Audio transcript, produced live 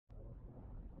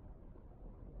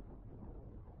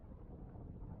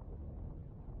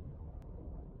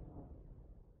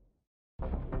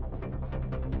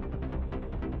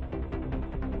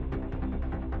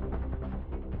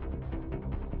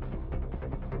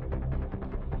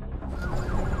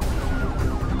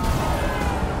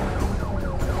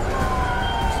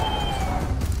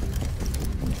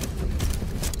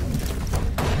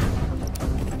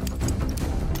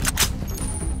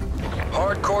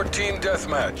Team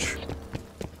deathmatch.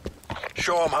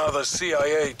 Show them how the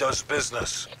CIA does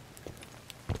business.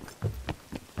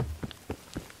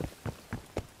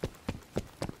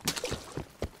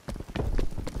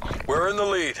 We're in the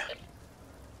lead.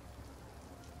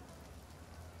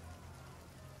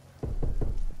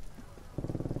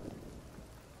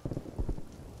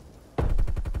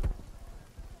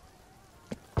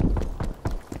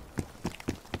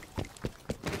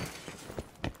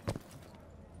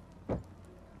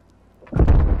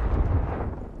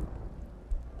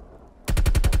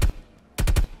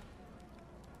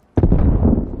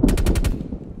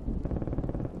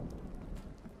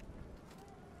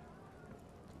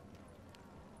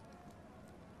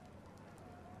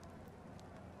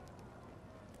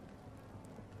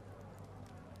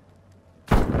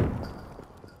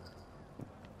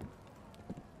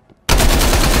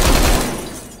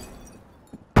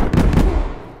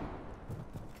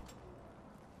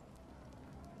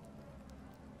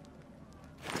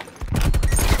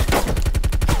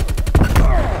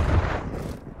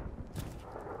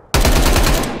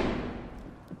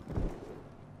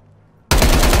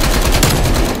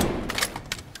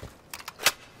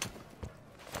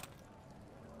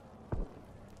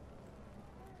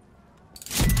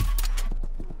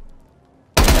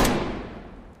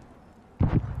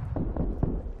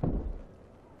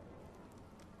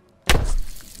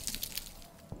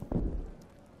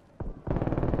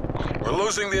 We're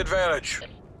losing the advantage.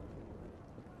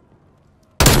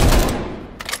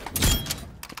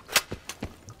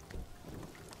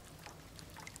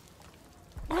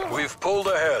 We've pulled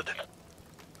ahead.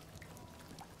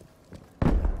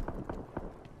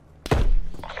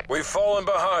 We've fallen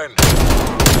behind.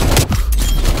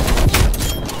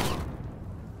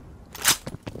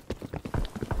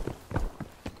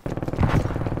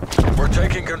 We're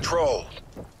taking control.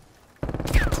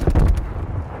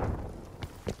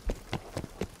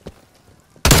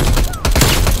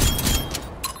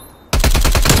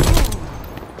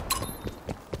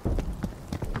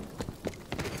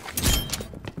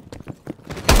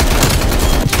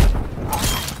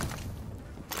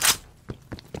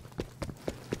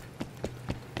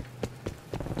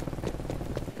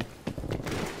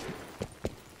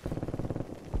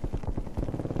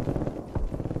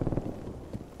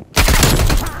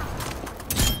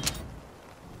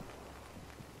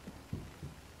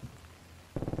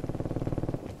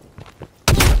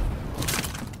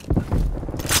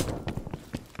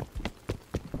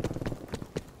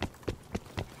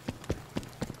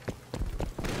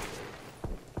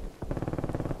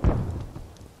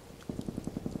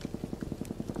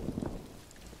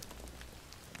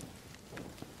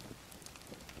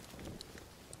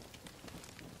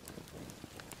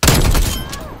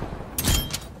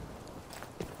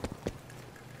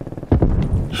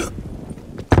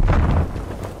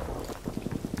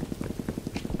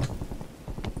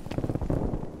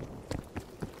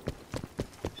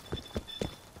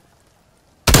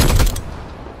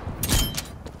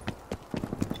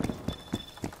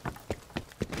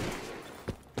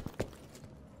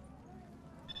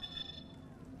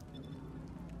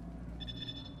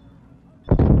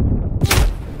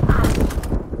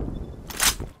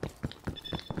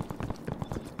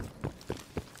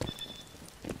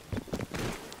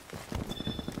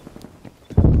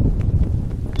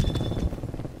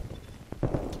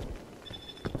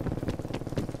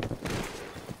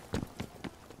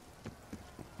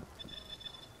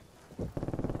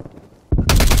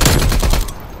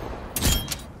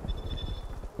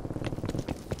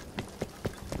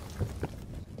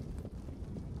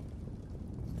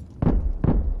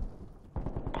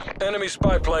 Enemy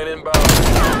spy plane inbound.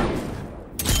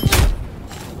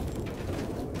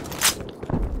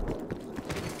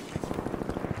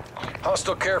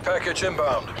 Hostile care package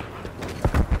inbound.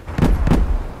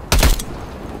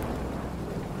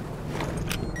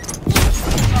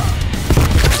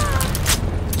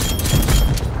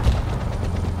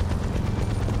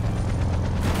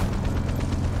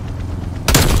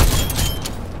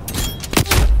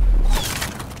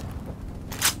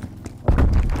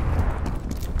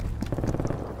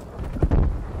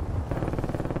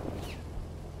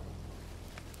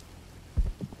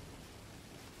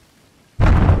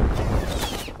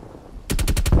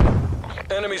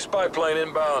 Enemy spy plane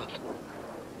inbound.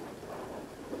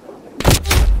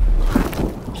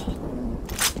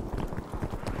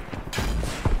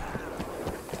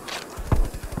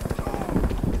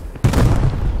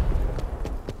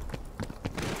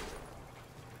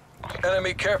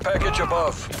 Enemy care package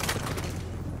above.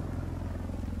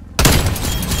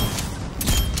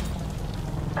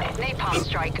 Napalm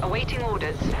strike awaiting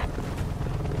orders.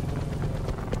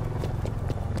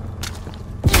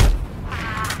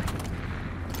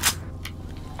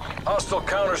 Hostile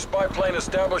counter spy plane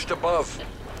established above.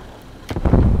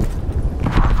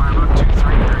 Firebug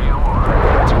 2-3, area war.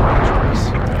 That's my choice.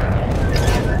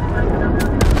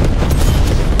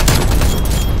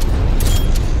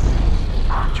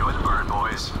 Enjoy the burn,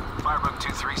 boys. Firebug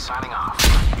 2-3 signing off.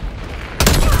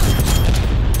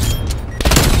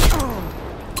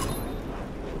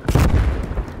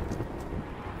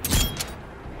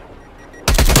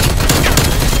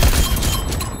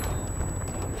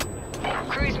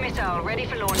 Cruise missile ready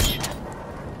for launch.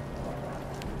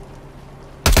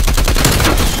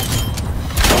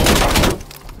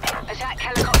 Attack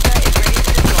helicopter is ready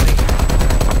to deploy.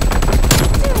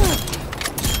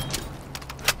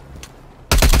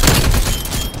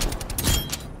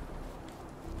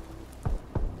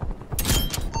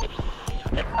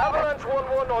 Avalanche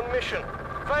 1-1 on mission.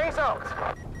 Fangs out.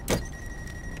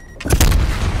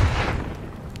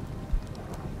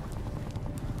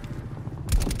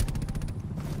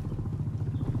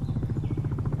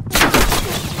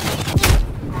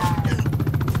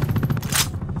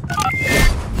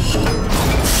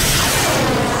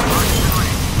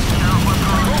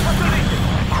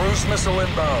 Cruise missile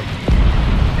inbound.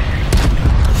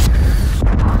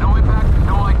 No impact,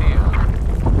 no idea.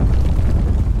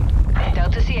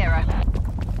 Delta Sierra.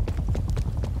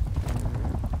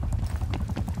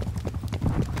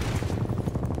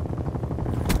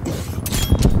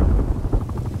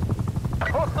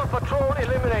 Hostile patrol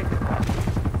eliminated.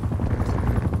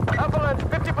 Avalanche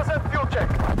 50% fuel check.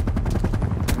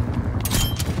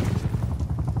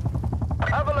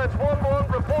 Avalanche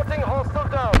 1-1 reporting hostile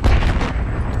down.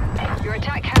 Your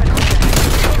attack helicopter has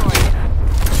been destroyed.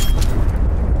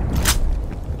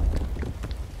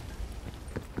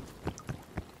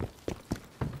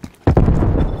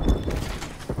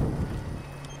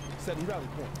 Setting rally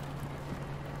point.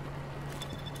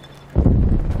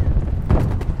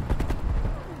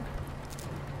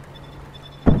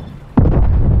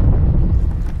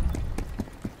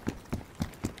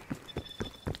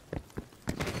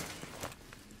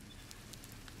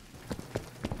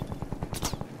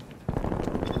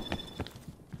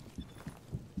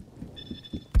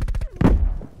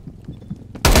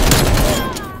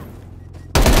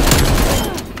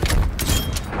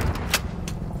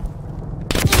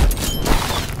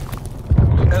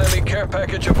 Enemy care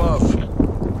package above.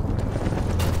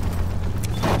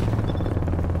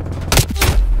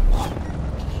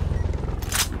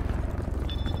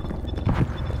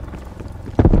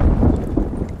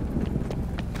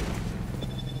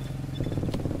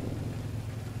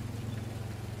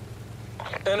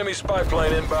 Enemy spy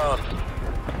plane inbound.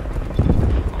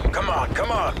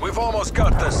 Come on, we've almost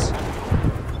got this.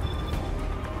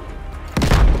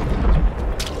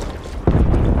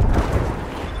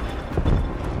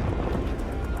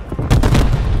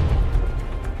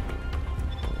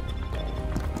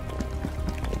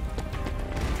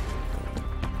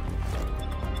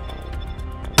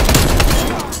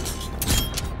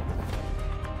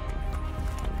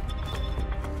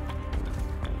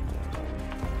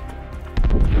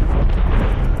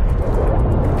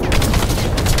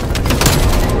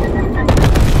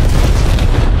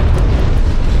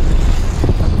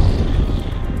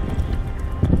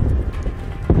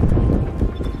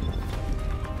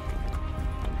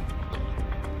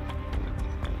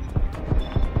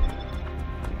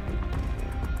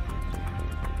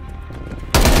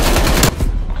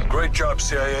 Great job,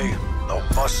 CIA. No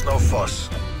muss, no fuss.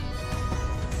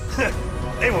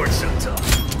 They weren't so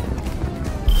tough.